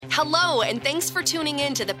Hello, and thanks for tuning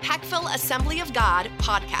in to the Peckville Assembly of God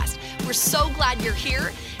podcast. We're so glad you're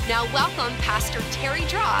here. Now welcome Pastor Terry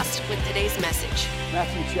Drost with today's message.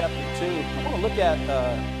 Matthew chapter 2. I want to look at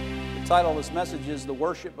the title of this message is The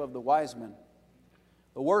Worship of the Wise Men.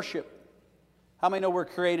 The worship. How many know we're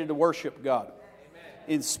created to worship God? Amen.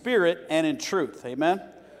 In spirit and in truth. Amen?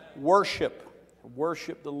 Amen. Worship.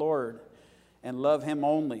 Worship the Lord and love Him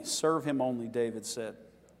only. Serve Him only, David said.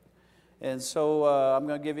 And so I'm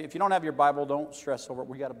going to give you, if you don't have your Bible, don't stress over it.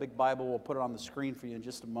 We got a big Bible. We'll put it on the screen for you in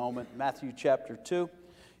just a moment. Matthew chapter 2. You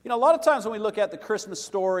know, a lot of times when we look at the Christmas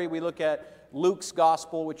story, we look at Luke's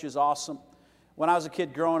gospel, which is awesome. When I was a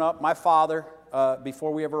kid growing up, my father,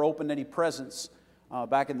 before we ever opened any presents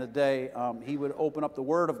back in the day, he would open up the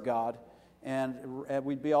Word of God, and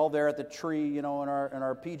we'd be all there at the tree, you know, in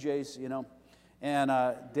our PJs, you know, and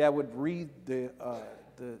Dad would read the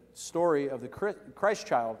story of the Christ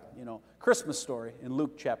child, you know, Christmas story in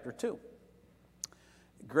Luke chapter 2.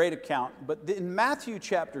 Great account. But in Matthew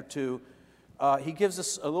chapter 2, he gives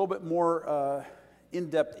us a little bit more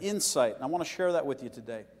in-depth insight. And I want to share that with you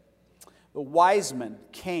today. The wise men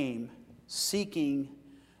came seeking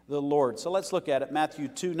the Lord. So let's look at it. Matthew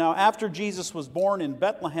 2. Now, after Jesus was born in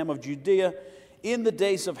Bethlehem of Judea, in the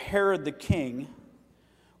days of Herod the king,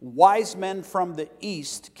 wise men from the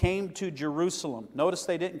east came to Jerusalem. Notice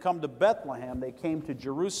they didn't come to Bethlehem, they came to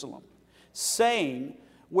Jerusalem, saying,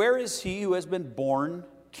 "Where is he who has been born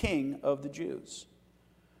King of the Jews?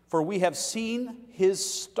 For we have seen his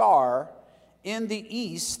star in the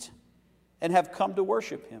east and have come to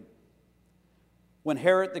worship him." When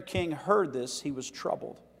Herod the king heard this, he was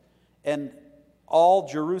troubled, and all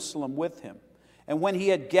Jerusalem with him. And when he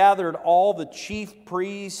had gathered all the chief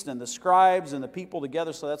priests and the scribes and the people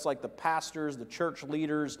together, so that's like the pastors, the church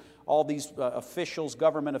leaders, all these officials,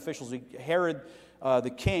 government officials, Herod the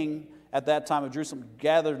king at that time of Jerusalem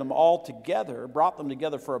gathered them all together, brought them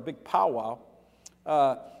together for a big powwow.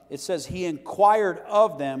 It says he inquired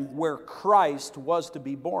of them where Christ was to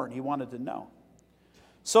be born. He wanted to know.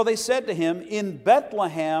 So they said to him, "In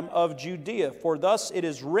Bethlehem of Judea, for thus it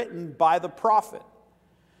is written by the prophet.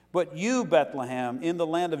 But you, Bethlehem, in the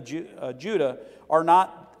land of Judah, are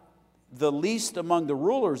not the least among the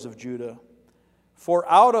rulers of Judah, for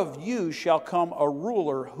out of you shall come a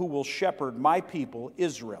ruler who will shepherd my people,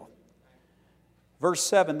 Israel." Verse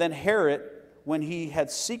 7, then Herod, when he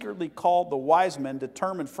had secretly called the wise men,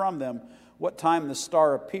 determined from them what time the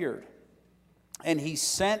star appeared. And he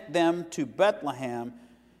sent them to Bethlehem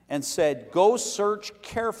and said, "Go search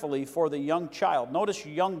carefully for the young child." Notice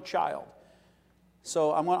young child.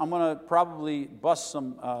 So I'm going to probably bust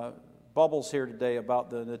some bubbles here today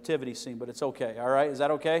about the nativity scene, but it's okay, all right? Is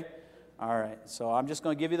that okay? All right, so I'm just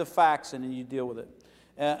going to give you the facts and then you deal with it.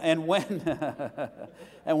 And when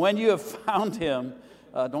and when you have found him,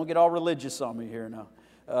 don't get all religious on me here now.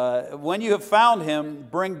 When you have found him,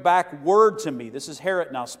 bring back word to me. This is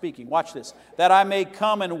Herod now speaking. Watch this. That I may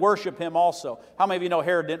come and worship him also. How many of you know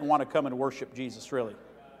Herod didn't want to come and worship Jesus, really?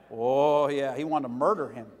 Oh, yeah, he wanted to murder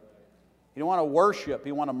him. He didn't want to worship.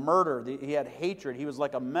 He wanted to murder. He had hatred. He was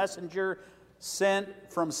like a messenger sent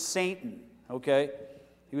from Satan, okay?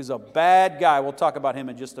 He was a bad guy. We'll talk about him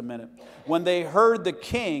in just a minute. When they heard the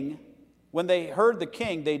king,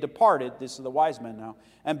 they departed. This is the wise men now.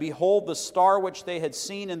 And behold, the star which they had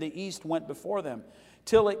seen in the east went before them,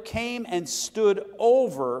 till it came and stood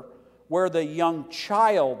over where the young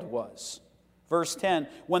child was. Verse 10,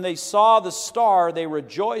 when they saw the star, they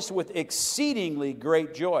rejoiced with exceedingly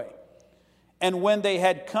great joy. And when they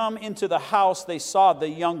had come into the house, they saw the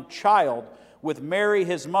young child with Mary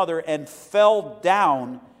his mother, and fell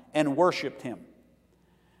down and worshipped him.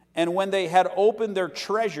 And when they had opened their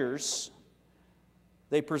treasures,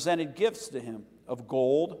 they presented gifts to him of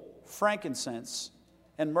gold, frankincense,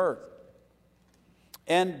 and myrrh.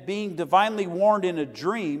 And being divinely warned in a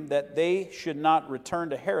dream that they should not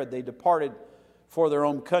return to Herod, they departed for their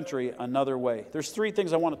own country another way. There's three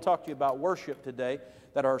things I want to talk to you about worship today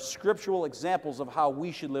that are scriptural examples of how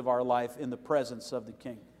we should live our life in the presence of the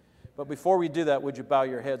King. But before we do that, would you bow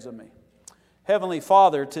your heads with me? Heavenly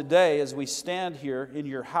Father, today as we stand here in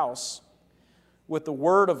your house with the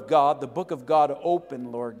Word of God, the book of God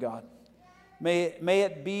open, Lord God, may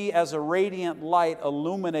it be as a radiant light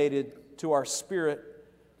illuminated to our spirit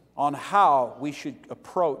on how we should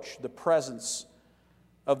approach the presence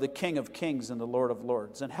of the King of Kings and the Lord of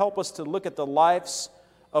Lords. And help us to look at the lives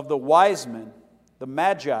of the wise men, the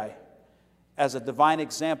Magi, as a divine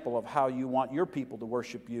example of how you want your people to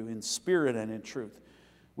worship you in spirit and in truth.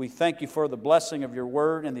 We thank you for the blessing of your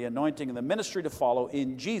word and the anointing and the ministry to follow.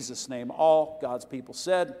 In Jesus' name, all God's people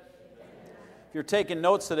said. If you're taking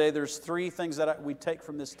notes today, there's three things that we take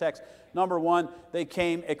from this text. Number one, they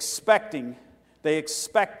came expecting. They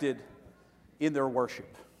expected in their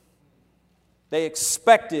worship. They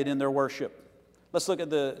expected in their worship. Let's look at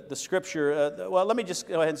the scripture. Well, let me just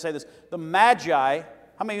go ahead and say this. The Magi, how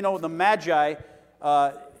many of you know the Magi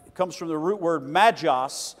comes from the root word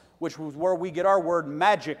magos, which was where we get our word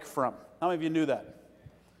magic from? How many of you knew that?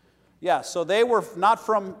 Yeah, so they were not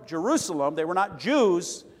from Jerusalem. They were not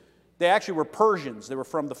Jews. They actually were Persians. They were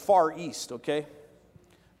from the Far East, okay?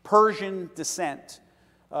 Persian descent.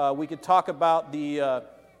 We could talk about these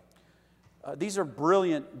are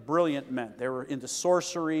brilliant, brilliant men. They were into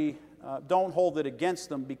sorcery. Don't hold it against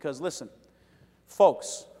them because, listen,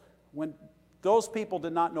 folks, when those people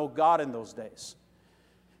did not know God in those days,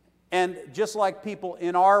 and just like people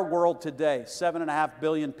in our world today, 7.5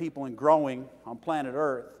 billion people and growing on planet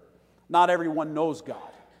Earth, not everyone knows God.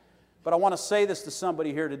 But I want to say this to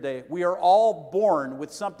somebody here today. We are all born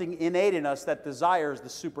with something innate in us that desires the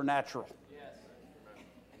supernatural.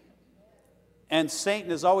 And Satan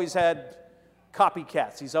has always had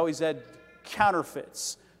copycats. He's always had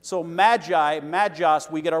counterfeits. So magos,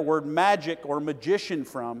 we get our word magic or magician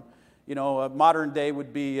from. You know, a modern day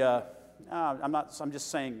would be, I'm just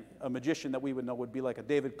saying a magician that we would know would be like a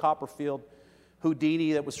David Copperfield,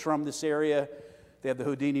 Houdini that was from this area. They have the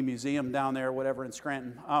Houdini Museum down there, whatever, in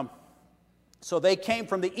Scranton. So they came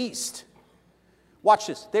from the east. Watch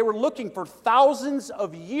this. They were looking for thousands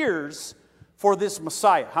of years for this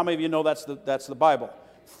Messiah. How many of you know that's the Bible?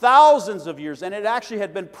 Thousands of years. And it actually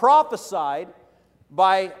had been prophesied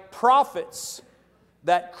by prophets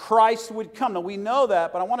that Christ would come. Now, we know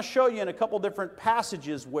that, but I want to show you in a couple different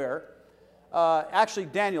passages where, actually,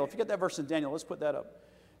 Daniel, if you get that verse in Daniel, let's put that up.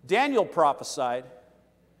 Daniel prophesied.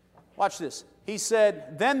 Watch this. He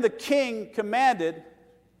said, then the king commanded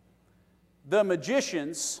the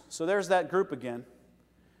magicians, so there's that group again.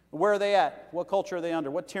 Where are they at? What culture are they under?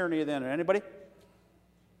 What tyranny are they under? Anybody?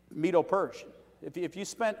 Medo-Persian. If you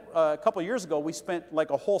spent, a couple of years ago, we spent like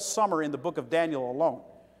a whole summer in the book of Daniel alone.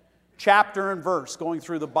 Chapter and verse, going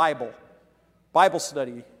through the Bible. Bible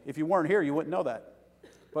study. If you weren't here, you wouldn't know that.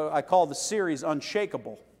 But I called the series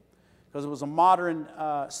Unshakable, because it was a modern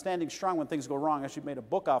standing strong when things go wrong. I actually made a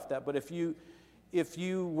book off that. But if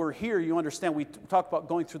you were here, you understand we talked about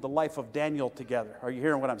going through the life of Daniel together. Are you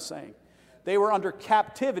hearing what I'm saying? They were under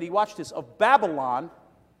captivity, watch this, of Babylon,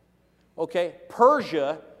 okay,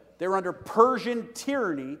 Persia. They were under Persian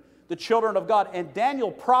tyranny, the children of God. And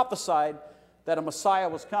Daniel prophesied that a Messiah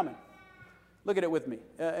was coming. Look at it with me.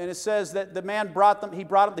 And it says that the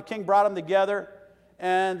king brought them together,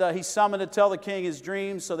 and he summoned to tell the king his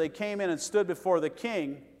dreams. So they came in and stood before the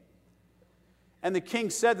king. And the king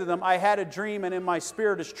said to them, I had a dream, and in my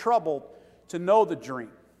spirit is troubled to know the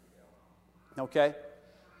dream. Okay?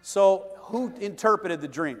 So who interpreted the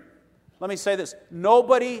dream? Let me say this.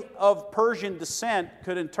 Nobody of Persian descent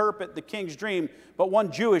could interpret the king's dream but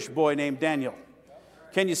one Jewish boy named Daniel.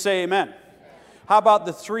 Can you say amen? How about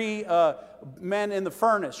the three men in the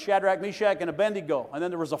furnace, Shadrach, Meshach, and Abednego? And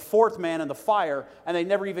then there was a fourth man in the fire, and they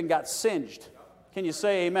never even got singed. Can you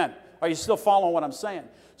say amen? Are you still following what I'm saying?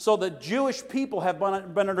 So the Jewish people have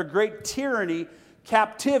been under great tyranny,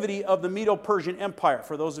 captivity of the Medo-Persian Empire.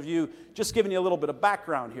 For those of you, just giving you a little bit of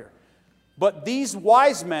background here. But these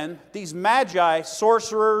wise men, these magi,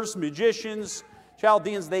 sorcerers, magicians,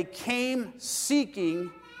 Chaldeans, they came seeking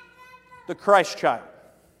the Christ child.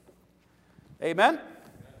 Amen?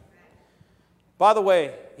 By the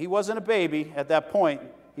way, he wasn't a baby at that point.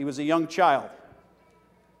 He was a young child.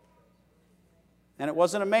 And it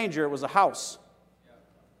wasn't a manger, it was a house.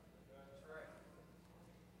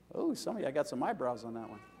 Oh, some of you, I got some eyebrows on that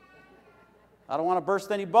one. I don't want to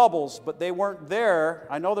burst any bubbles, but they weren't there.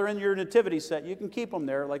 I know they're in your nativity set. You can keep them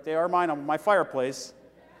there like they are mine on my fireplace.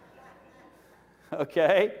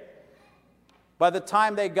 Okay? By the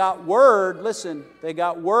time they got word, listen, they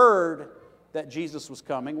got word that Jesus was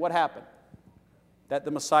coming. What happened? That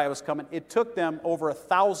the Messiah was coming. It took them over a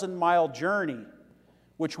 1,000-mile journey,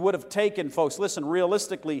 which would have taken, folks, listen,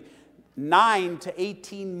 realistically, 9 to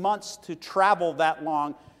 18 months to travel that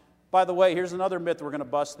long. By the way, here's another myth we're going to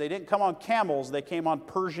bust. They didn't come on camels. They came on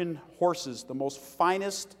Persian horses, the most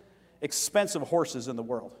finest, expensive horses in the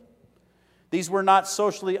world. These were not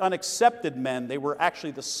socially unaccepted men. They were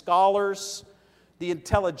actually the scholars, the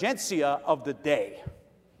intelligentsia of the day.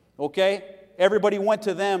 Okay? Everybody went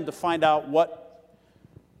to them to find out what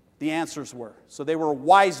the answers were. So they were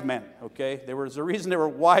wise men, okay? There was a reason they were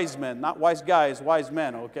wise men, not wise guys, wise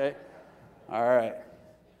men, okay? All right.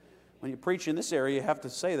 When you preach in this area, you have to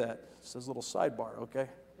say that. It's a little sidebar, okay?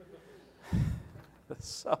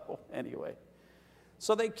 So, anyway.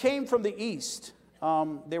 So they came from the east.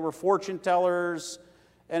 They were fortune tellers.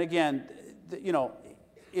 And again, you know,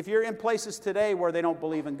 if you're in places today where they don't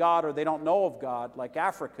believe in God or they don't know of God, like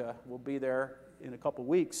Africa, we'll be there in a couple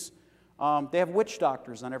weeks, they have witch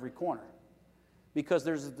doctors on every corner because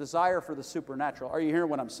there's a desire for the supernatural. Are you hearing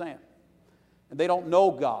what I'm saying? And they don't know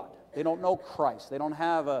God. They don't know Christ. They don't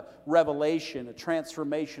have a revelation, a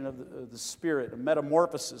transformation of the Spirit, a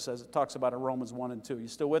metamorphosis, as it talks about in Romans 1 and 2. You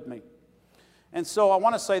still with me? And so I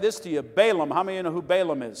want to say this to you. Balaam, how many of you know who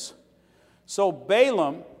Balaam is? So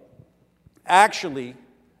Balaam actually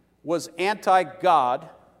was anti-God.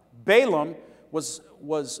 Balaam was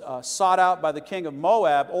sought out by the king of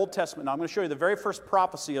Moab, Old Testament. Now I'm going to show you the very first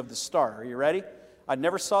prophecy of the star. Are you ready? I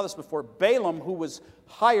never saw this before. Balaam, who was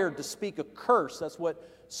hired to speak a curse, that's what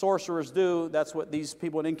sorcerers do. That's what these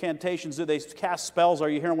people in incantations do. They cast spells. Are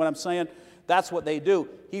you hearing what I'm saying? That's what they do.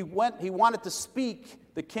 He wanted to speak.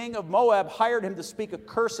 The king of Moab hired him to speak a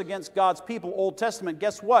curse against God's people, Old Testament.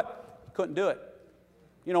 Guess what? He couldn't do it.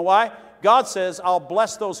 You know why? God says, I'll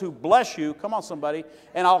bless those who bless you. Come on, somebody.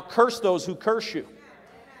 And I'll curse those who curse you.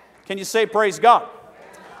 Can you say praise God?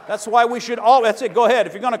 That's why we should all, that's it, go ahead.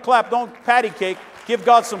 If you're going to clap, don't patty cake. Give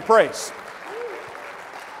God some praise.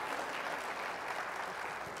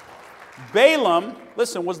 Balaam,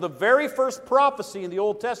 listen, was the very first prophecy in the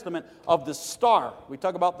Old Testament of the star. We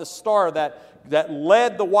talk about the star that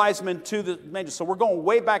led the wise men to the manger. So we're going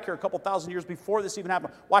way back here a couple thousand years before this even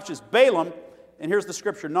happened. Watch this. Balaam, and here's the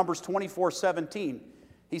scripture, Numbers 24:17.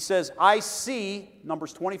 He says, I see,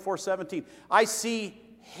 Numbers 24:17, I see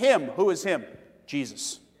him. Who is him?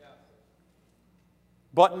 Jesus.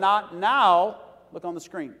 But not now. Look on the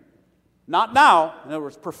screen. Not now. In other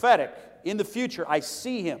words, prophetic. In the future, I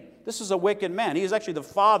see him. This is a wicked man. He is actually the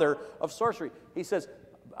father of sorcery. He says,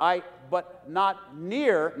 but not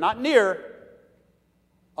near,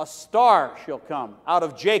 a star shall come out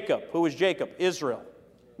of Jacob. Who is Jacob? Israel.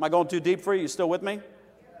 Am I going too deep for you? You still with me?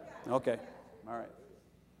 Okay. All right.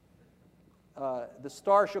 The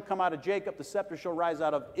star shall come out of Jacob. The scepter shall rise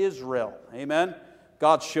out of Israel. Amen?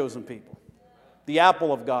 God's chosen people. The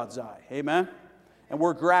apple of God's eye. Amen? And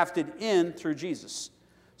we're grafted in through Jesus.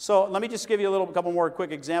 So let me just give you a couple more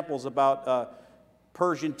quick examples about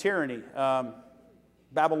Persian tyranny.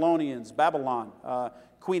 Babylonians, Babylon.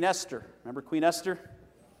 Queen Esther. Remember Queen Esther?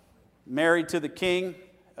 Married to the king.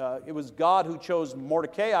 It was God who chose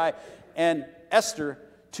Mordecai and Esther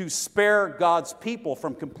to spare God's people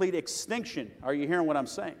from complete extinction. Are you hearing what I'm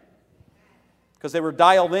saying? Because they were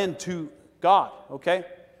dialed in to God, okay?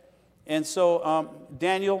 And so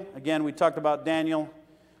Daniel, again, we talked about Daniel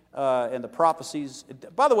and the prophecies.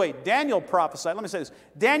 By the way, Daniel prophesied, let me say this.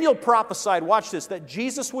 Daniel prophesied, watch this, that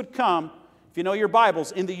Jesus would come, if you know your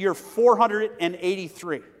Bibles, in the year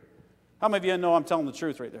 483. How many of you know I'm telling the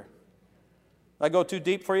truth right there? Did I go too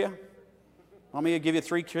deep for you? Want me to give you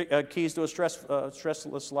 3 keys to a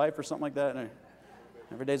stressless life or something like that?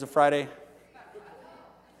 Every day's a Friday.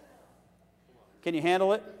 Can you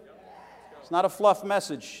handle it? It's not a fluff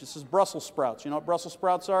message. This is Brussels sprouts. You know what Brussels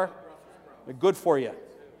sprouts are? They're good for you.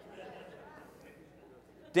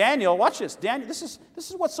 Daniel, watch this. Daniel, this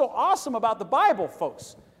is what's so awesome about the Bible,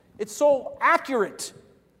 folks. It's so accurate.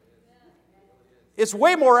 It's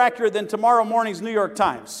way more accurate than tomorrow morning's New York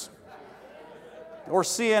Times. Or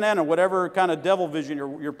CNN or whatever kind of devil vision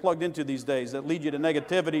you're plugged into these days that lead you to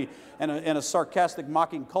negativity and a sarcastic,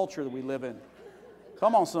 mocking culture that we live in.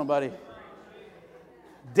 Come on, somebody.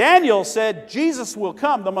 Daniel said Jesus will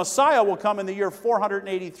come, the Messiah will come in the year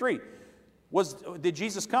 483. Did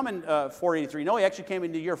Jesus come in 483? No, he actually came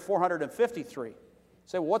in the year 453. You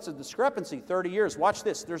say, well, what's the discrepancy? 30 years. Watch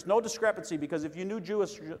this. There's no discrepancy because if you knew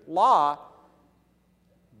Jewish law,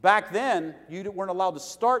 back then, you weren't allowed to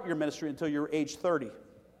start your ministry until you were age 30.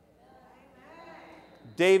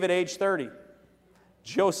 David, age 30.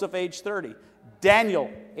 Joseph, age 30.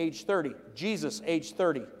 Daniel, age 30. Jesus, age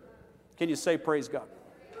 30. Can you say praise God?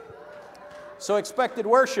 So expected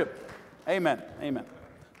worship. Amen. Amen.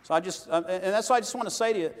 So and that's why I just want to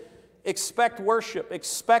say to you, expect worship.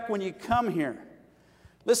 Expect when you come here.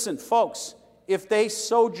 Listen, folks, if they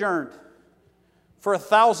sojourned for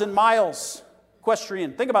 1,000 miles,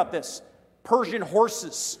 equestrian, think about this, Persian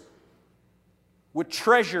horses with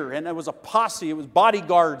treasure, and it was a posse, it was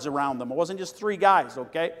bodyguards around them. It wasn't just 3 guys,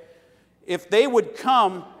 okay? If they would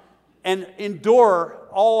come and endure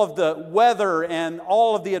all of the weather and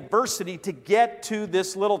all of the adversity to get to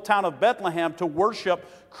this little town of Bethlehem to worship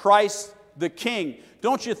Christ the King,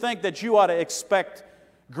 don't you think that you ought to expect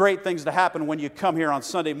great things to happen when you come here on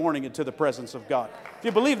Sunday morning into the presence of God? If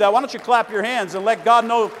you believe that, why don't you clap your hands and let God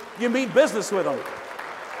know you mean business with Him?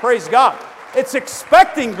 Praise God. It's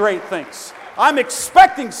expecting great things. I'm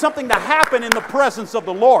expecting something to happen in the presence of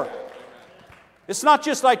the Lord. It's not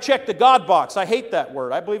just I check the God box. I hate that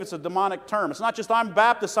word. I believe it's a demonic term. It's not just I'm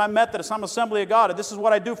Baptist, I'm Methodist, I'm Assembly of God, and this is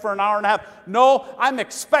what I do for an hour and a half. No, I'm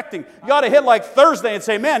expecting. You ought to hit like Thursday and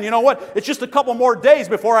say, man, you know what? It's just a couple more days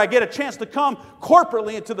before I get a chance to come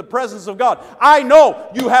corporately into the presence of God. I know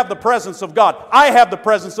you have the presence of God. I have the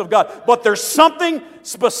presence of God. But there's something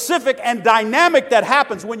specific and dynamic that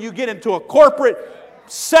happens when you get into a corporate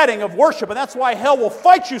setting of worship. And that's why hell will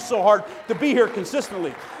fight you so hard to be here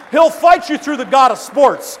consistently. He'll fight you through the God of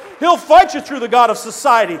sports. He'll fight you through the God of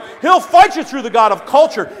society. He'll fight you through the God of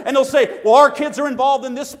culture. And he'll say, well, our kids are involved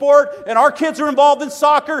in this sport, and our kids are involved in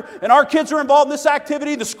soccer, and our kids are involved in this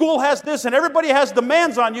activity, the school has this, and everybody has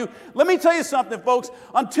demands on you. Let me tell you something, folks.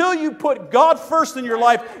 Until you put God first in your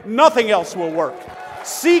life, nothing else will work.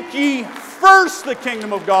 Seek ye first the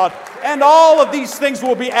kingdom of God, and all of these things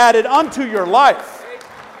will be added unto your life.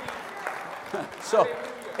 So,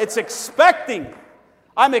 it's expecting.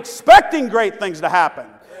 I'm expecting great things to happen.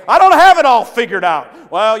 I don't have it all figured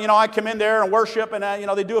out. Well, you know, I come in there and worship and, you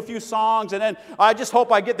know, they do a few songs and then I just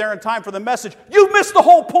hope I get there in time for the message. You missed the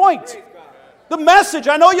whole point. The message,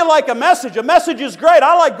 I know you like a message. A message is great.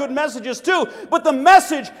 I like good messages too. But the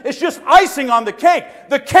message is just icing on the cake.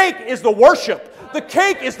 The cake is the worship. The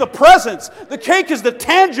cake is the presence. The cake is the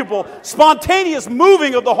tangible, spontaneous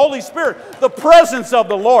moving of the Holy Spirit. The presence of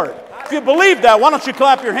the Lord. If you believe that, why don't you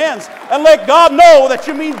clap your hands and let God know that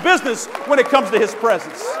you mean business when it comes to His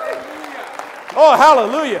presence. Oh,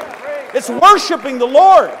 hallelujah. It's worshiping the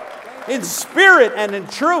Lord in spirit and in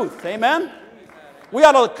truth. Amen? We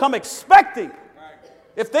ought to come expecting.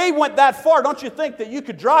 If they went that far, don't you think that you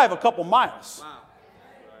could drive a couple miles?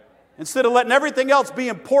 Instead of letting everything else be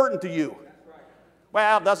important to you.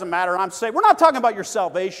 Well, it doesn't matter, I'm saved. We're not talking about your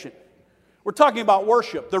salvation. We're talking about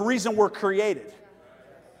worship, the reason we're created.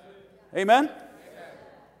 Amen?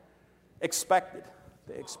 Expected.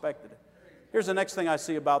 They expected it. Here's the next thing I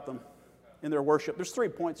see about them in their worship. There's 3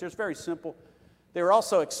 points here. It's very simple. They were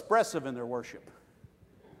also expressive in their worship.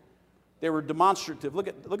 They were demonstrative. Look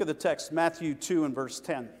at the text, Matthew 2 and verse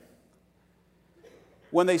 10.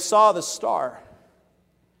 When they saw the star,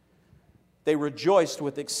 they rejoiced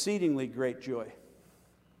with exceedingly great joy.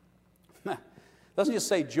 Doesn't just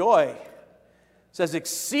say joy. It says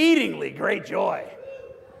exceedingly great joy.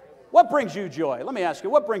 What brings you joy? Let me ask you,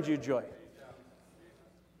 what brings you joy?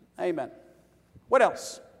 Amen. What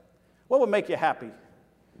else? What would make you happy?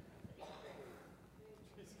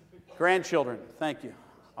 Grandchildren. Thank you.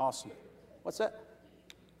 Awesome. What's that?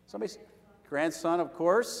 Somebody's grandson, of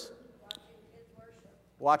course.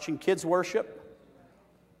 Watching kids worship.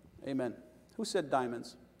 Amen. Who said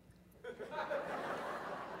diamonds?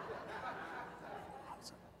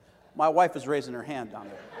 My wife is raising her hand down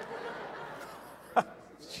there.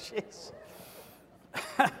 Jeez.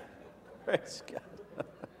 Praise God.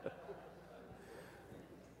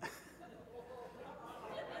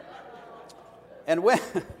 And when,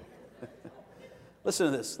 listen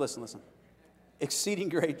to this, listen. Exceeding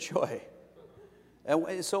great joy.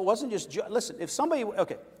 And so it wasn't just joy. Listen, if somebody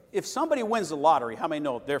wins the lottery, how many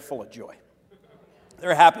know they're full of joy?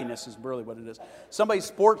 Their happiness is really what it is. Somebody's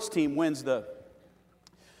sports team wins the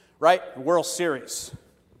World Series.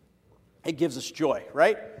 It gives us joy,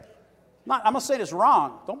 right? I'm not saying it's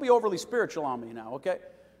wrong. Don't be overly spiritual on me now, okay?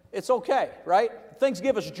 It's okay, right? Things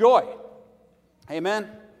give us joy. Amen?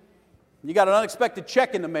 You got an unexpected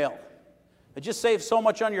check in the mail. It just saves so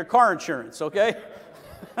much on your car insurance, okay?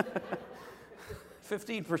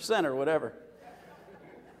 15% or whatever.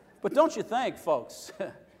 But don't you think, folks,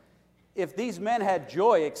 if these men had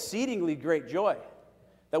joy, exceedingly great joy,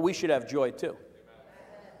 that we should have joy too?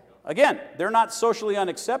 Again, they're not socially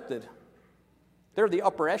unaccepted. They're the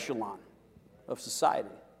upper echelon of society.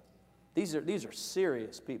 These are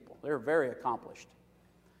serious people. They're very accomplished.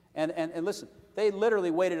 And listen, they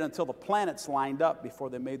literally waited until the planets lined up before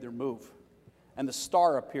they made their move. And the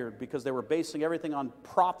star appeared because they were basing everything on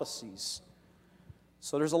prophecies.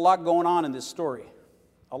 So there's a lot going on in this story.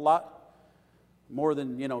 A lot more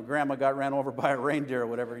than, Grandma got ran over by a reindeer or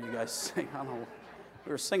whatever you guys sing. I don't know.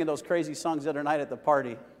 We were singing those crazy songs the other night at the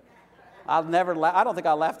party. I don't think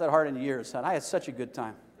I laughed that hard in years. And I had such a good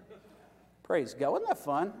time. Praise God. Wasn't that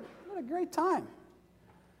fun? What a great time.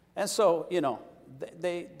 And so,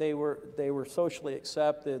 they were socially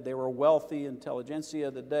accepted. They were wealthy, intelligentsia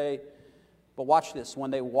of the day. But watch this.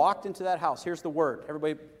 When they walked into that house, here's the word.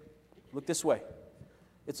 Everybody, look this way.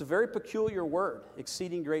 It's a very peculiar word,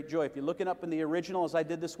 exceeding great joy. If you look it up in the original, as I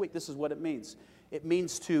did this week, this is what it means. It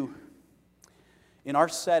means to, in our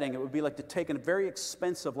setting, it would be like to take a very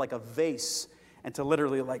expensive, like a vase, and to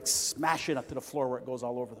literally like smash it up to the floor where it goes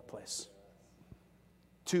all over the place.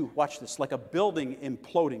 to, watch this, like a building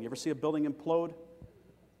imploding. You ever see a building implode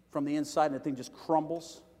from the inside and the thing just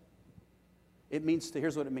crumbles? It means to,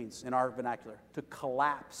 here's what it means in our vernacular, to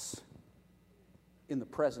collapse in the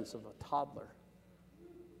presence of a toddler.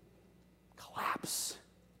 Collapse.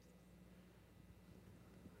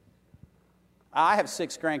 I have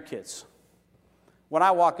 6 grandkids. When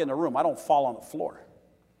I walk in the room, I don't fall on the floor.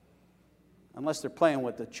 Unless they're playing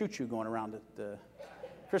with the choo-choo going around at the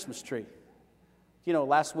Christmas tree. You know,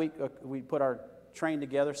 last week we put our train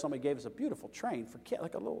together. Somebody gave us a beautiful train for kids,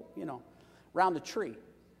 like a little, round the tree.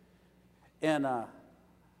 And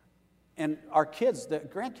our kids, the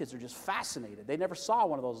grandkids, are just fascinated. They never saw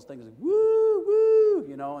one of those things, like, woo, woo,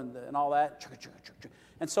 and all that.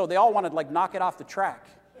 And so they all wanted to, like, knock it off the track.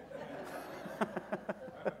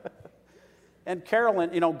 And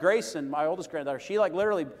Carolyn, Grayson, my oldest granddaughter, she, like,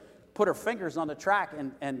 literally put her fingers on the track,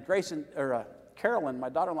 and Grayson, or Carolyn, my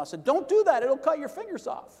daughter-in-law, said, "Don't do that, it'll cut your fingers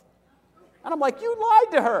off." And I'm like, "You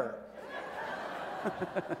lied to her."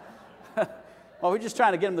 Well, we're just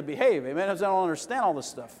trying to get them to behave. Amen. I don't understand all this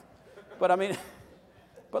stuff. But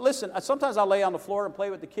listen, sometimes I'll lay on the floor and play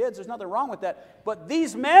with the kids. There's nothing wrong with that. But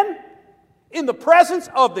these men, in the presence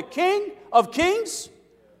of the King of Kings,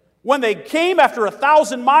 when they came after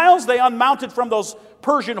 1,000 miles, they unmounted from those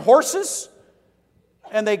Persian horses,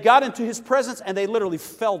 and they got into his presence, and they literally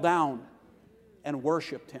fell down and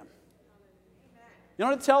worshiped him. You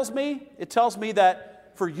know what it tells me? It tells me that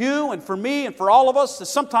for you and for me and for all of us,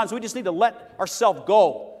 sometimes we just need to let ourselves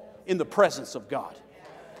go in the presence of God.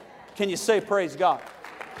 Can you say praise God?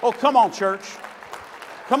 Oh, come on, church.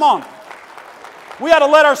 Come on. We ought to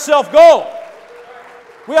let ourselves go.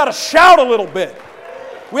 We ought to shout a little bit.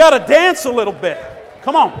 We ought to dance a little bit.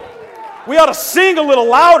 Come on. We ought to sing a little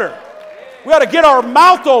louder. We ought to get our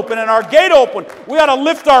mouth open and our gate open. We ought to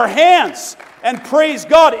lift our hands and praise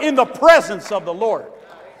God in the presence of the Lord.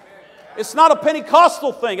 It's not a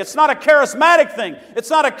Pentecostal thing. It's not a charismatic thing. It's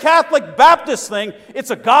not a Catholic Baptist thing. It's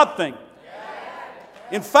a God thing.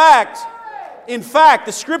 In fact,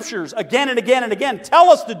 the Scriptures again and again and again tell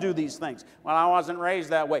us to do these things. Well, I wasn't raised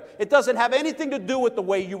that way. It doesn't have anything to do with the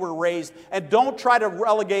way you were raised. And don't try to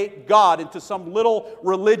relegate God into some little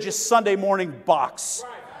religious Sunday morning box.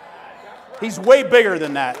 He's way bigger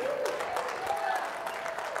than that.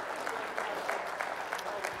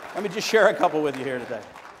 Let me just share a couple with you here today.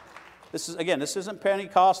 This isn't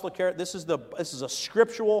Pentecostal. This is a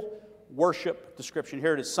scriptural worship description.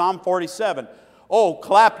 Here it is, Psalm 47. Oh,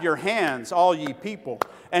 clap your hands, all ye people,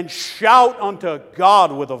 and shout unto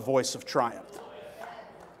God with a voice of triumph.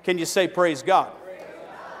 Can you say praise God?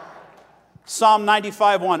 Psalm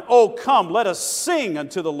 95:1. Oh, come, let us sing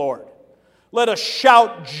unto the Lord. Let us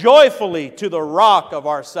shout joyfully to the rock of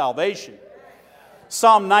our salvation.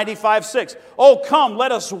 Psalm 95:6. Oh, come,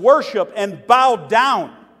 let us worship and bow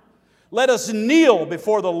down. Let us kneel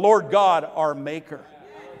before the Lord God, our Maker.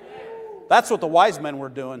 That's what the wise men were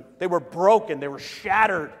doing. They were broken. They were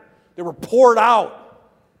shattered. They were poured out.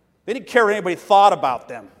 They didn't care what anybody thought about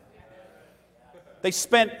them. They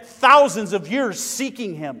spent thousands of years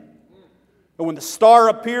seeking Him. And when the star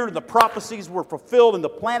appeared and the prophecies were fulfilled and the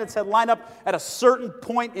planets had lined up at a certain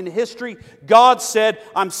point in history, God said,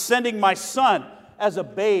 I'm sending my Son as a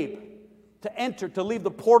babe to leave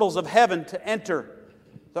the portals of heaven to enter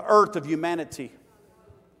the earth of humanity.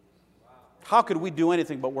 How could we do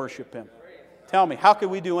anything but worship Him? Tell me, how could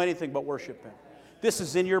we do anything but worship Him? This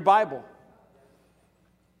is in your Bible.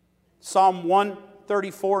 Psalm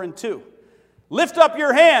 134:2. Lift up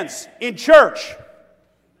your hands in church.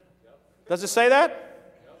 Does it say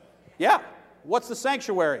that? Yeah. What's the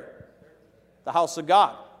sanctuary? The house of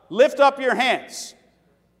God. Lift up your hands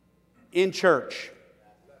in church.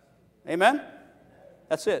 Amen?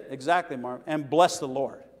 That's it. Exactly, Mark. And bless the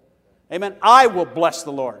Lord. Amen. I will bless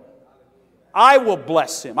the Lord. I will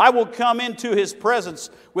bless Him. I will come into His presence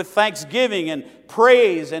with thanksgiving and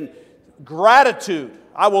praise and gratitude.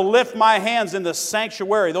 I will lift my hands in the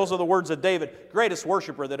sanctuary. Those are the words of David. Greatest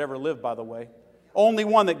worshiper that ever lived, by the way. Only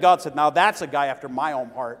one that God said, now that's a guy after my own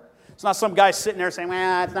heart. It's not some guy sitting there saying,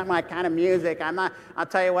 well, it's not my kind of music. I'll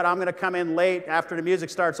tell you what, I'm going to come in late after the music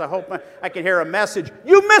starts. I hope I can hear a message.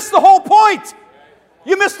 You missed the whole point.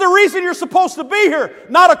 You missed the reason you're supposed to be here.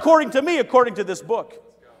 Not according to me, according to this book.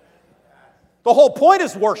 The whole point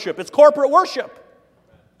is worship. It's corporate worship.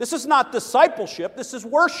 This is not discipleship. This is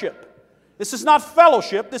worship. This is not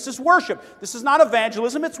fellowship. This is worship. This is not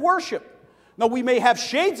evangelism. It's worship. Now, we may have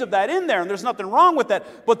shades of that in there, and there's nothing wrong with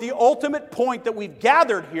that. But the ultimate point that we've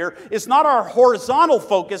gathered here is not our horizontal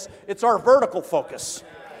focus. It's our vertical focus.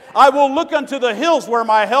 I will look unto the hills where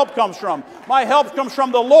my help comes from. My help comes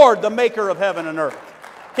from the Lord, the maker of heaven and earth.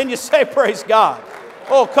 Can you say praise God?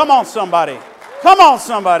 Oh, come on, somebody. Come on,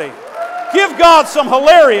 somebody. Give God some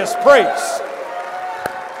hilarious praise.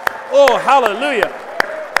 Oh, hallelujah.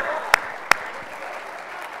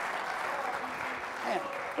 Man,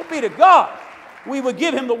 what be to God? We would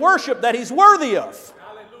give Him the worship that He's worthy of.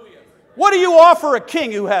 What do you offer a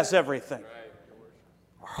king who has everything?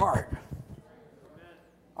 Our heart.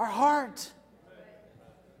 Our heart.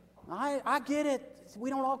 I get it. We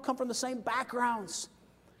don't all come from the same backgrounds.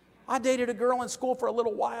 I dated a girl in school for a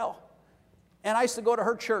little while, and I used to go to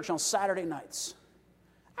her church on Saturday nights.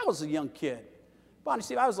 I was a young kid. Bonnie,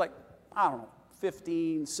 Steve, I was like, I don't know,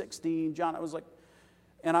 15, 16. John, I was like,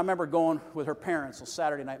 and I remember going with her parents on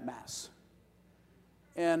Saturday night mass.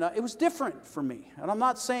 And it was different for me. And I'm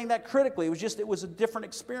not saying that critically. It was a different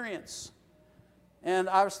experience. And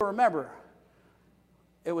I still remember,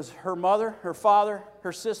 it was her mother, her father,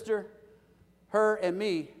 her sister, her and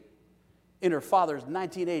me in her father's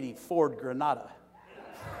 1980 Ford Granada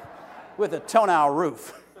with a tonneau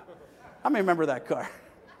roof. How many remember that car?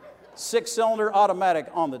 6-cylinder automatic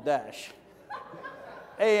on the dash.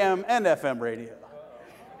 AM and FM radio.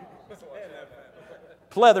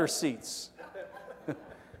 Pleather seats.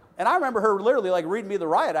 And I remember her literally like reading me the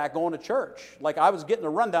riot act going to church. Like I was getting a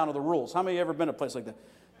rundown of the rules. How many of you ever been to a place like that?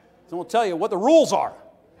 Someone will tell you what the rules are.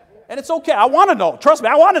 And it's okay. I want to know. Trust me,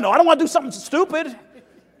 I want to know. I don't want to do something stupid.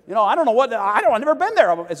 You know, I don't know what, I've never been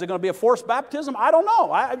there. Is it going to be a forced baptism? I don't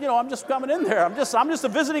know. I'm just coming in there. I'm just a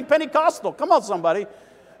visiting Pentecostal. Come on, somebody.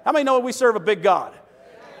 How many know we serve a big God?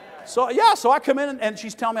 So I come in and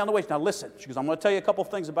she's telling me on the way, now listen, she goes, I'm going to tell you a couple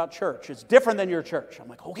things about church. It's different than your church. I'm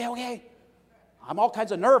like, okay. I'm all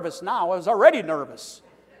kinds of nervous now. I was already nervous.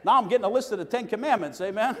 Now I'm getting a list of the 10 Commandments,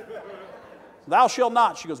 amen? Thou shalt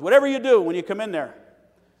not. She goes, whatever you do when you come in there.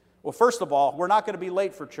 Well, first of all, we're not going to be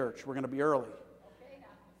late for church. We're going to be early.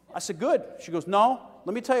 I said, good. She goes, no,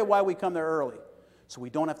 let me tell you why we come there early. So we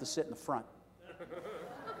don't have to sit in the front.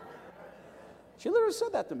 She literally said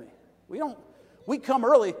that to me. We come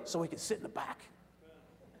early so we can sit in the back.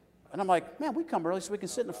 And I'm like, man, we come early so we can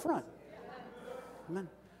sit in the front. Amen.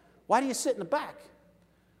 Why do you sit in the back?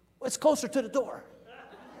 Well, it's closer to the door.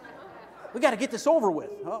 We got to get this over with.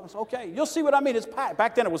 Oh, it's okay. You'll see what I mean. It's packed.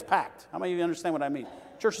 Back then it was packed. How many of you understand what I mean?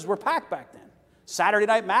 Churches were packed back then. Saturday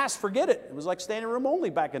night mass, forget it. It was like standing room only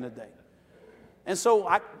back in the day. And so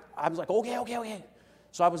I was like, okay.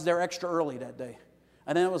 So I was there extra early that day.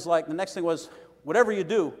 And then it was like, the next thing was, whatever you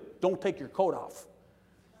do, don't take your coat off.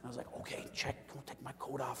 And I was like, okay, check, don't take my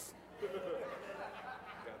coat off.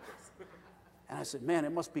 And I said, man,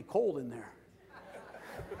 it must be cold in there.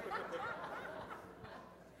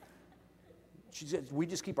 She said, we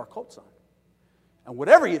just keep our coats on. And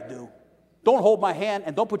whatever you do, don't hold my hand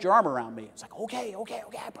and don't put your arm around me. It's like, okay,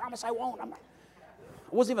 I promise I won't. I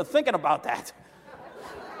wasn't even thinking about that.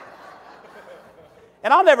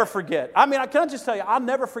 And I'll never forget. I mean, can I just tell you, I'll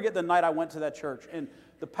never forget the night I went to that church. And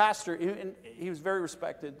the pastor, he was very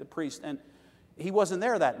respected, the priest, and he wasn't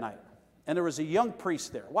there that night. And there was a young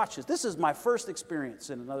priest there. Watch this. This is my first experience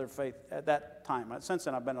in another faith at that time. Since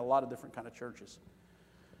then, I've been in a lot of different kind of churches.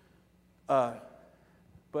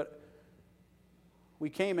 But we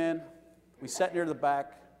came in. We sat near the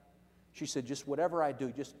back. She said, just whatever I do,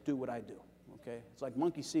 just do what I do. Okay? It's like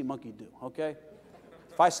monkey see, monkey do. Okay?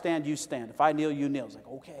 If I stand, you stand. If I kneel, you kneel. It's like,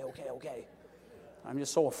 okay. I'm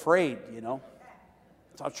just so afraid, you know.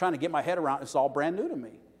 So I was trying to get my head around it. It's all brand new to me.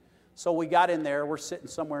 So we got in there. We're sitting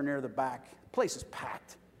somewhere near the back. The place is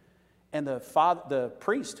packed. And the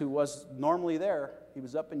priest who was normally there, he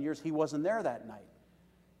was up in years, he wasn't there that night.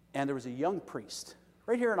 And there was a young priest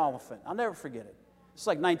right here in Oliphant. I'll never forget it. It's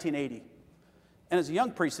like 1980. And it's a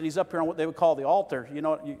young priest, and he's up here on what they would call the altar. You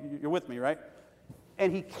know, you're with me, right?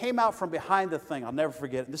 And he came out from behind the thing. I'll never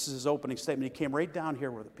forget it. This is his opening statement. He came right down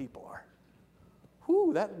here where the people are.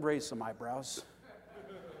 Whew, that raised some eyebrows.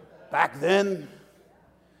 Back then,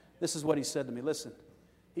 this is what he said to me. Listen,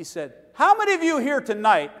 he said, how many of you here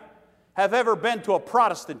tonight have ever been to a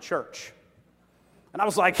Protestant church? And I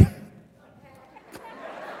was like,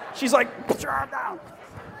 she's like, put your arm down.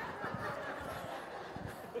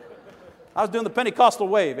 I was doing the Pentecostal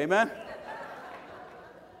wave, amen?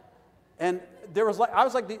 And there was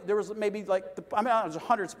maybe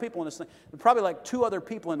hundreds of people in this thing. There were probably like 2 other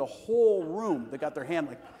people in the whole room that got their hand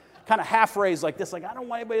like kind of half raised like this, like, I don't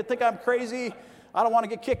want anybody to think I'm crazy. I don't want to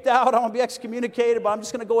get kicked out. I don't want to be excommunicated, but I'm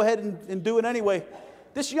just going to go ahead and do it anyway.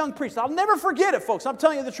 This young priest, I'll never forget it, folks. I'm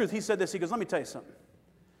telling you the truth. He said this. He goes, let me tell you something.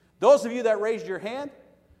 Those of you that raised your hand,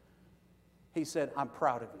 he said, I'm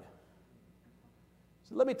proud of you.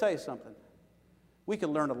 So let me tell you something. We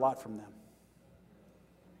can learn a lot from them.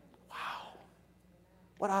 Wow.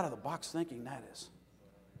 What out of the box thinking that is.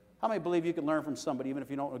 How many believe you can learn from somebody even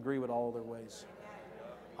if you don't agree with all of their ways?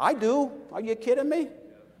 I do. Are you kidding me?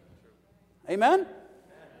 Amen?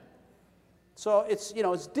 So it's,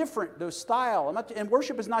 it's different, the style. And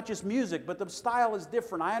worship is not just music, but the style is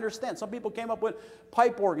different. I understand. Some people came up with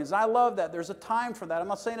pipe organs, and I love that. There's a time for that. I'm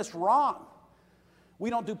not saying it's wrong.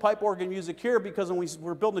 We don't do pipe organ music here because when we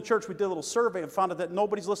were building the church, we did a little survey and found out that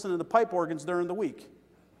nobody's listening to pipe organs during the week.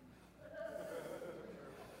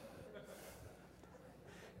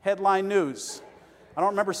 Headline news. I don't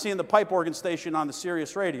remember seeing the pipe organ station on the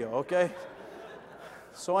Sirius radio, okay?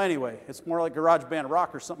 So anyway, it's more like garage band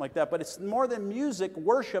rock or something like that. But it's more than music.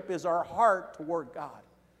 Worship is our heart toward God.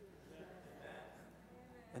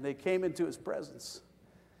 And they came into His presence.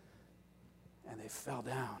 And they fell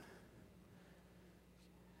down.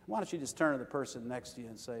 Why don't you just turn to the person next to you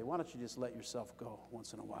and say, why don't you just let yourself go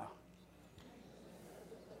once in a while?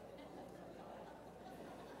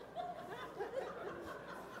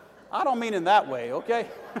 I don't mean in that way, okay?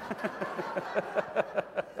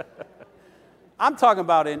 I'm talking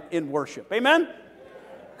about in worship. Amen?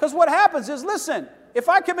 Because what happens is, listen, if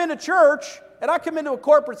I come into church and I come into a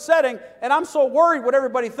corporate setting and I'm so worried what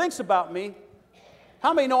everybody thinks about me,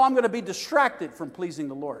 how many know I'm going to be distracted from pleasing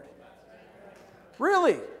the Lord?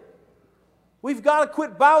 Really? We've got to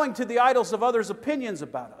quit bowing to the idols of others' opinions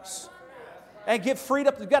about us and get freed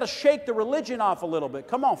up. We've got to shake the religion off a little bit.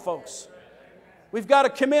 Come on, folks. We've got to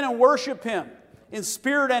come in and worship Him in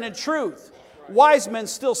spirit and in truth. Wise men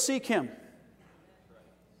still seek Him.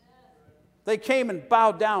 They came and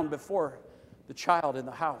bowed down before the child in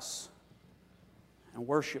the house and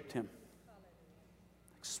worshiped Him.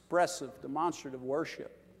 Expressive, demonstrative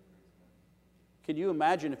worship. Can you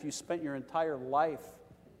imagine if you spent your entire life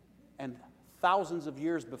and thousands of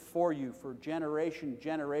years before you for generation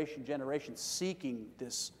seeking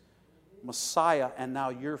this Messiah, and now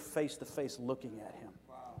you're face to face looking at Him.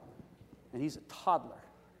 And He's a toddler.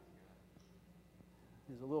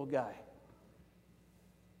 He's a little guy.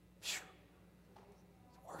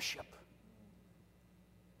 Worship.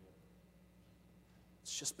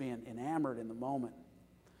 It's just being enamored in the moment.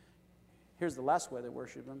 Here's the last way they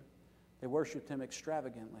worshiped Him. They worshiped Him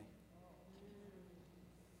extravagantly.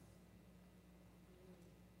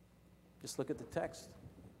 Just look at the text.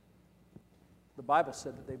 The Bible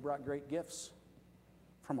said that they brought great gifts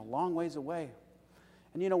from a long ways away.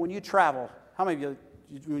 And when you travel, how many of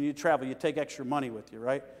you, when you travel, you take extra money with you,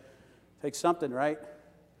 right? Take something, right?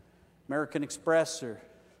 American Express, or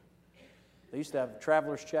they used to have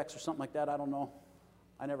traveler's checks or something like that. I don't know.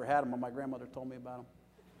 I never had them, but my grandmother told me about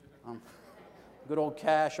them. Good old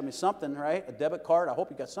cash. Something, right? A debit card. I hope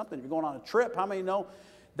you got something. If you're going on a trip, how many know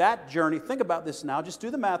that journey? Think about this now. Just do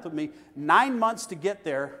the math with me. 9 months to get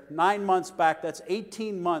there, 9 months back. That's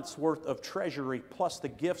 18 months worth of treasury plus the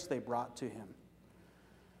gifts they brought to Him.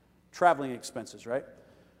 Traveling expenses, right?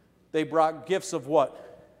 They brought gifts of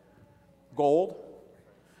what? Gold,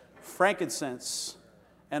 frankincense,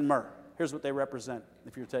 and myrrh. Here's what they represent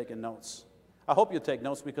if you're taking notes. I hope you'll take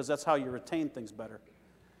notes because that's how you retain things better.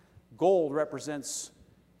 Gold represents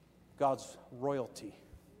God's royalty.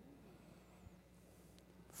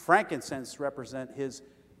 Frankincense represents His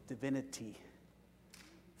divinity.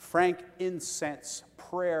 Frankincense,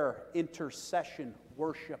 prayer, intercession,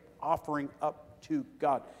 worship, offering up to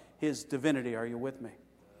God, His divinity. Are you with me?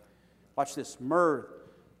 Watch this. Myrrh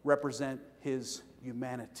represents His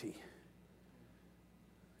humanity.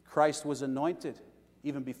 Christ was anointed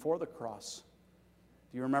even before the cross.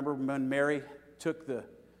 Do you remember when Mary took the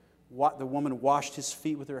woman washed His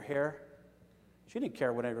feet with her hair? She didn't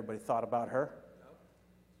care what everybody thought about her.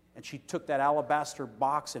 And she took that alabaster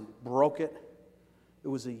box and broke it. It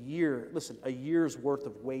was a year's worth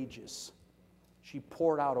of wages. She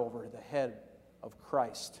poured out over the head of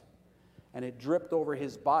Christ. And it dripped over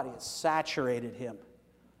His body. It saturated Him.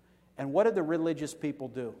 And what did the religious people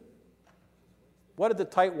do? What did the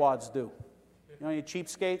tightwads do? You know any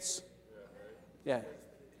cheapskates? Yeah.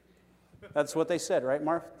 That's what they said, right,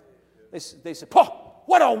 Marv? They said, "Oh,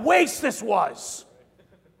 what a waste this was!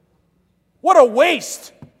 What a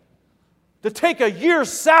waste! To take a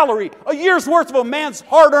year's salary, a year's worth of a man's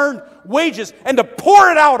hard-earned wages, and to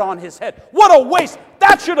pour it out on his head. What a waste!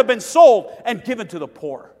 That should have been sold and given to the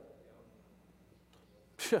poor."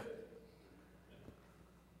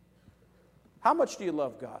 How much do you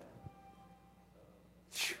love God?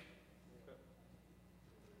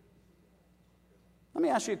 Let me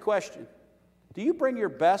ask you a question. Do you bring your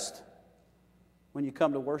best when you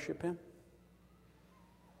come to worship Him?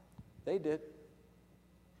 They did.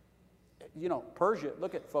 Persia,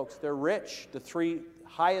 look at folks, they're rich. The three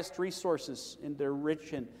highest resources they're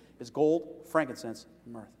rich in is gold, frankincense,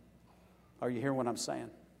 and myrrh. Are you hearing what I'm saying?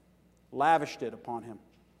 lavished it upon him.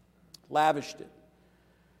 Lavished it.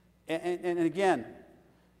 And again,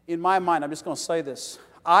 in my mind, I'm just going to say this.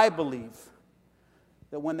 I believe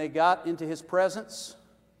that when they got into his presence,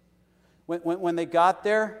 when they got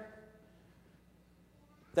there,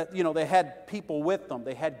 that, they had people with them.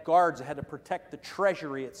 They had guards that had to protect the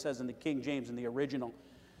treasury, it says in the King James, in the original.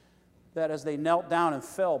 That as they knelt down and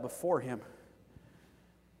fell before him,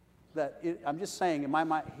 I'm just saying, in my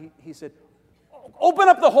mind, he said, open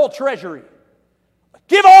up the whole treasury.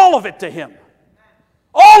 Give all of it to him.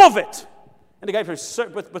 All of it. And the guy says, sir,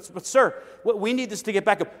 but sir, we need this to get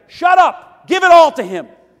back up. Shut up. Give it all to him.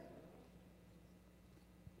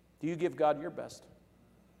 Do you give God your best?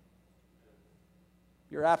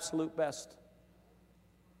 Your absolute best?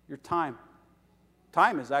 Your time?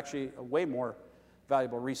 Time is actually a way more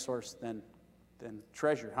valuable resource than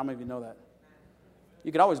treasure. How many of you know that?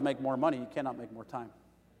 You could always make more money. You cannot make more time.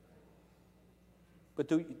 But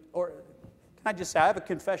can I just say, I have a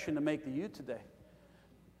confession to make to you today.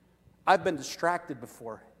 I've been distracted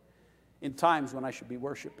before in times when I should be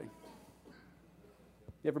worshiping.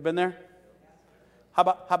 You ever been there? How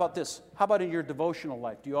about this? How about in your devotional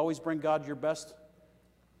life? Do you always bring God your best?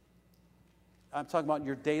 I'm talking about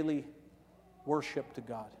your daily worship to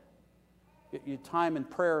God. Your time in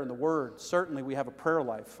prayer and the Word. Certainly we have a prayer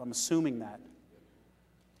life. I'm assuming that.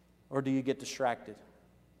 Or do you get distracted?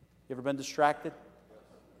 You ever been distracted?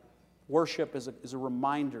 Worship is a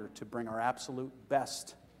reminder to bring our absolute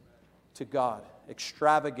best to God.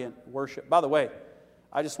 Extravagant worship. By the way,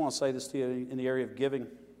 I just want to say this to you in the area of giving.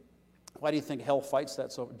 Why do you think hell fights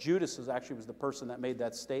that so? Judas was the person that made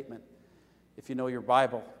that statement, if you know your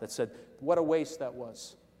Bible, that said, what a waste that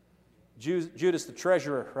was. Judas the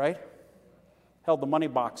treasurer, right? Held the money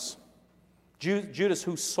box. Judas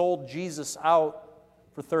who sold Jesus out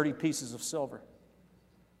for 30 pieces of silver.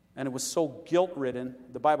 And it was so guilt-ridden,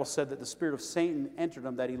 the Bible said that the spirit of Satan entered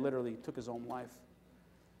him that he literally took his own life.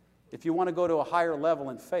 If you want to go to a higher level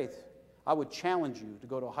in faith, I would challenge you to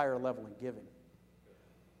go to a higher level in giving.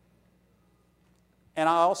 And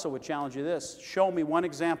I also would challenge you this. Show me one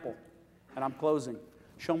example, and I'm closing.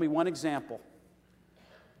 Show me one example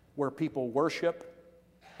where people worship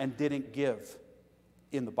and didn't give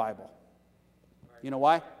in the Bible. You know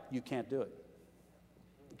why? You can't do it.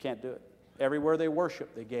 You can't do it. Everywhere they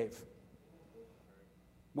worship, they gave.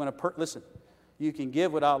 Listen, you can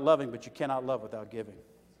give without loving, but you cannot love without giving.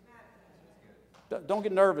 Don't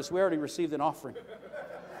get nervous. We already received an offering.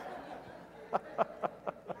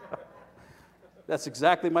 That's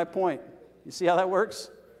exactly my point. You see how that works?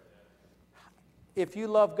 If you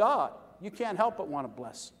love God, you can't help but want to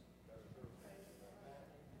bless.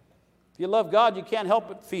 If you love God, you can't help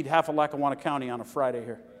but feed half of Lackawanna County on a Friday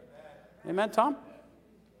here. Amen, Tom?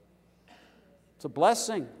 It's a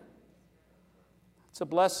blessing. It's a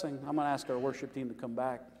blessing. I'm going to ask our worship team to come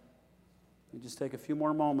back. We just take a few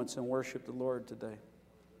more moments and worship the Lord today.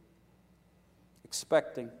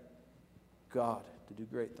 Expecting God to do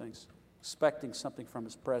great things. Expecting something from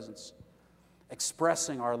His presence.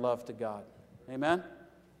 Expressing our love to God. Amen?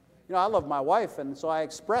 You know, I love my wife, and so I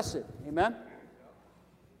express it. Amen?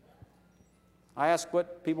 I asked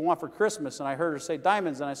what people want for Christmas, and I heard her say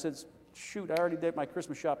diamonds, and I said, shoot, I already did. My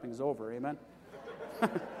Christmas shopping is over. Amen?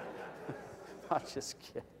 I'm just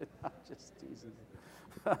kidding. I'm just teasing.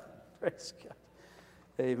 Praise God.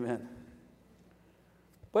 Amen.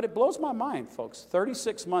 But it blows my mind, folks.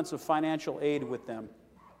 36 months of financial aid with them,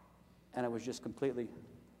 and it was just completely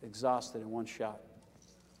exhausted in one shot.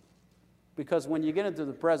 Because when you get into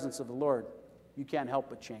the presence of the Lord, you can't help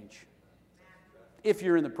but change. If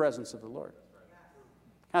you're in the presence of the Lord.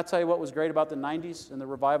 Can I tell you what was great about the 90s and the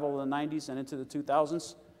revival of the 90s and into the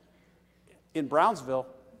 2000s? In Brownsville,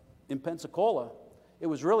 in Pensacola, it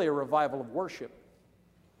was really a revival of worship.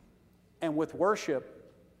 And with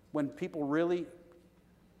worship, when people really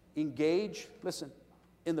engage, listen,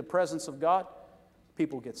 in the presence of God,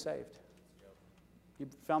 people get saved. You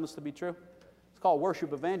found this to be true? It's called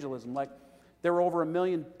worship evangelism. Like, there were over 1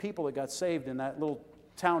 million people that got saved in that little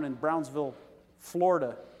town in Brownsville,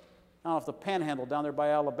 Florida. I don't know if the Panhandle down there by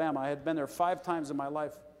Alabama. I had been there 5 times in my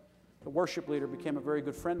life. The worship leader became a very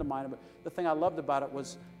good friend of mine. But the thing I loved about it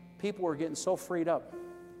was people were getting so freed up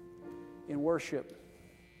in worship.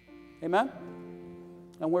 Amen?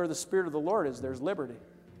 And where the Spirit of the Lord is, there's liberty.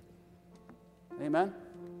 Amen?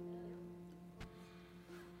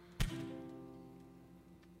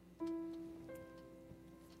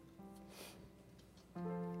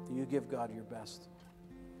 Do you give God your best?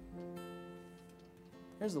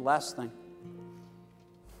 Here's the last thing.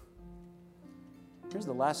 Here's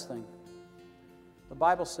the last thing. The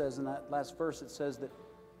Bible says in that last verse, it says that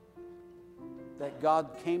that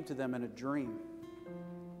God came to them in a dream.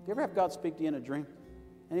 Do you ever have God speak to you in a dream?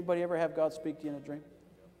 Anybody ever have God speak to you in a dream?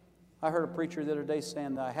 I heard a preacher the other day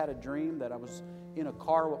saying that I had a dream that I was in a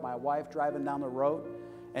car with my wife driving down the road,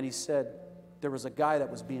 and he said there was a guy that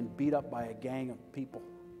was being beat up by a gang of people.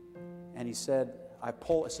 And he said, I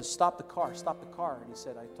said, stop the car. And he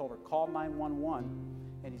said, I told her, call 911.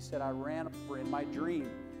 And he said, I ran up in my dream,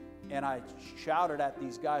 and I shouted at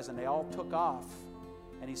these guys, and they all took off.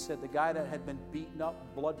 And he said the guy that had been beaten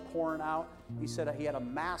up, blood pouring out, he said he had a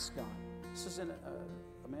mask on. This is in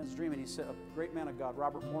a man's dream, and he said, a great man of God,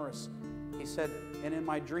 Robert Morris, he said, and in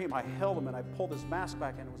my dream I held him and I pulled his mask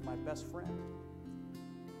back, and it was my best friend.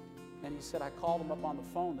 And he said, I called him up on the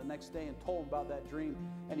phone the next day and told him about that dream.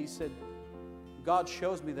 And he said, God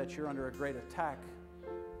shows me that you're under a great attack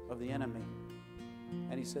of the enemy.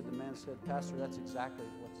 And he said, the man said, Pastor, that's exactly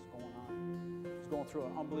what's going on. He's going through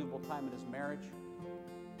an unbelievable time in his marriage.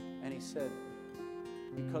 And he said,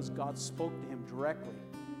 because God spoke to him directly,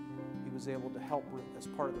 he was able to help as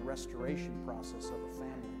part of the restoration process of the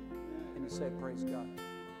family. And he said, praise God.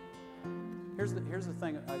 Here's the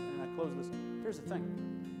thing, and I close this. Here's the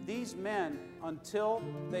thing. These men, until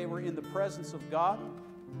they were in the presence of God,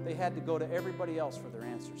 they had to go to everybody else for their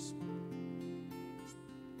answers.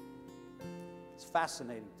 It's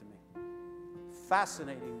fascinating to me.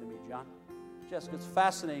 Fascinating to me, John. Jessica, it's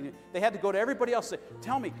fascinating. They had to go to everybody else and say,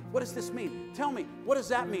 tell me, what does this mean? Tell me, what does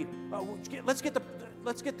that mean? Let's get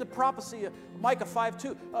the prophecy of Micah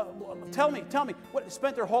 5:2. Tell me. What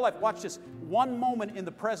spent their whole life. Watch this. One moment in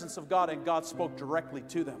the presence of God, and God spoke directly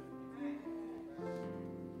to them.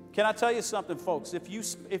 Can I tell you something, folks? If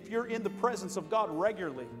you're in the presence of God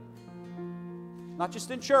regularly, not just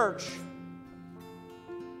in church,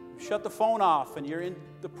 you shut the phone off and you're in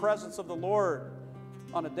the presence of the Lord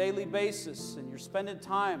on a daily basis, and you're spending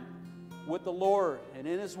time with the Lord and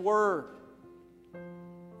in His Word,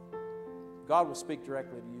 God will speak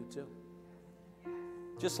directly to you too.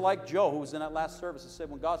 Just like Joe, who was in that last service, he said,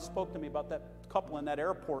 when God spoke to me about that couple in that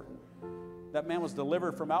airport, and that man was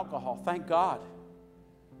delivered from alcohol, thank God.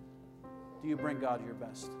 Do you bring God your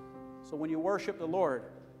best? So when you worship the Lord,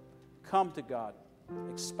 come to God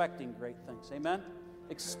expecting great things. Amen?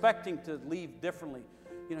 Expecting to leave differently.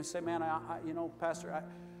 You know, say, man, Pastor,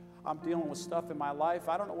 I'm dealing with stuff in my life.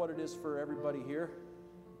 I don't know what it is for everybody here.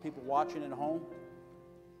 People watching at home.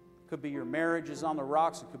 It could be your marriage is on the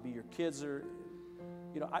rocks. It could be your kids are,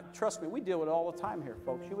 trust me, we deal with it all the time here,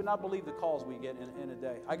 folks. You would not believe the calls we get in a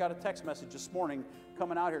day. I got a text message this morning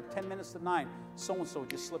coming out here, 10 minutes to 9. So-and-so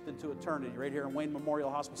just slipped into eternity right here in Wayne Memorial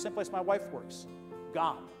Hospital, same place my wife works.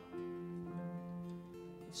 Gone.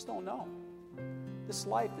 You just don't know. This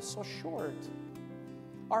life is so short.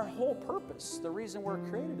 Our whole purpose, the reason we're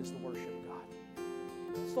created, is to worship God.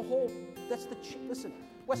 Listen,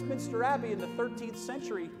 Westminster Abbey in the 13th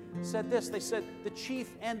century said this. They said, the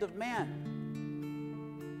chief end of man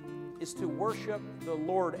is to worship the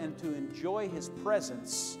Lord and to enjoy His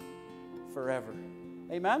presence forever.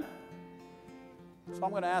 Amen? So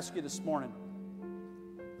I'm going to ask you this morning,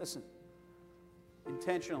 listen,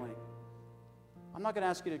 intentionally, I'm not going to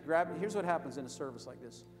ask you to grab it. Here's what happens in a service like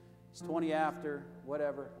this. It's 20 after,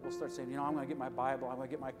 whatever. We'll start saying, I'm going to get my Bible, I'm going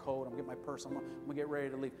to get my coat, I'm going to get my purse, I'm going to get ready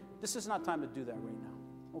to leave. This is not time to do that right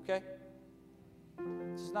now, okay?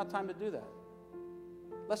 This is not time to do that.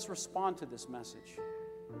 Let's respond to this message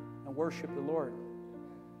and worship the Lord,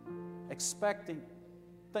 expecting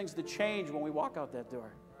things to change when we walk out that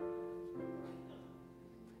door,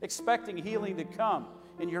 expecting healing to come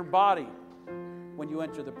in your body when you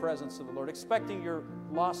enter the presence of the Lord, expecting your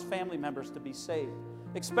lost family members to be saved,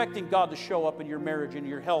 expecting God to show up in your marriage, in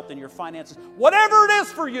your health, in your finances, whatever it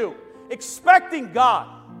is for you, expecting God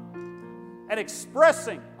and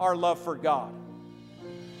expressing our love for God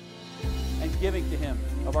and giving to Him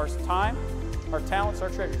of our time, our talents, our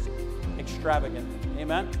treasures, extravagantly.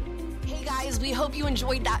 Amen? Hey guys, we hope you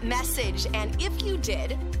enjoyed that message. And if you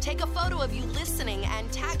did, take a photo of you listening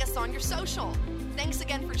and tag us on your social. Thanks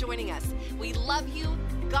again for joining us. We love you,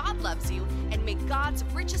 God loves you, and may God's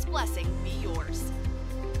richest blessing be yours.